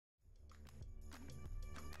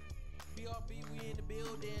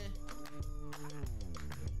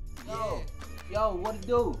Yo, what it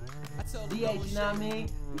do? DH, you know what I mean?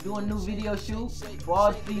 We're doing a new video shoot for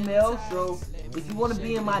all the females. So if you want to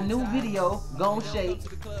be in my new video, gon' shake.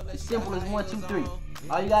 It's simple as 1, 2, 3.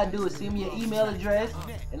 All you gotta do is send me your email address,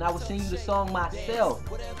 and I will send you the song myself.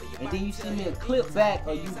 And then you send me a clip back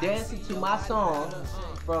of you dancing to my song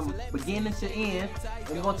from beginning to end. And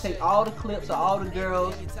we're gonna take all the clips of all the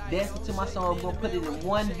girls dancing to my song. We're gonna put it in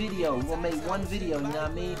one video. We're gonna make one video, you know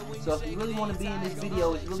what I mean? So if you really want to be in this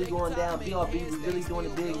video, it's really going down. BRB, we're really doing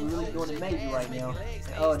it big, we're really doing it major right now.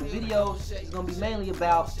 The video is gonna be mainly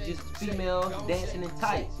about just females dancing in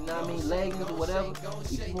tights, you know what I mean? Leggings or whatever.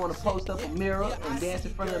 If you want to post up a mirror and dance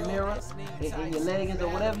in front of the mirror in your leggings or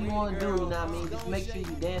whatever you want to do, you know what I mean? Just make sure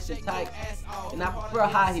you dance in tights. And I prefer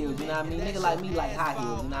high heels, you know what I mean? Nigga like me like high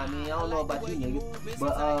heels, you know what I mean? I don't know about you niggas,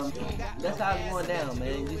 but that's how it's going down,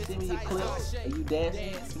 man. Just send me your clips of you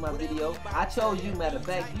dancing to my video. I chose you, matter of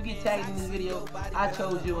fact. You get tagged in this video, I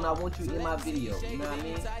chose you and I want you in my video, you know what I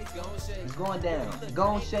mean? It's going down.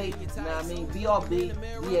 Gon' shake, you know what I mean? BRB, DH,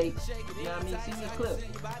 you know what I mean? Send me a clip.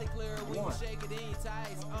 One.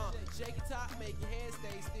 Shake your top, make your head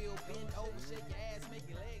stay still, bend over, shake your ass, make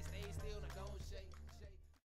your legs stay still, now gon' shake.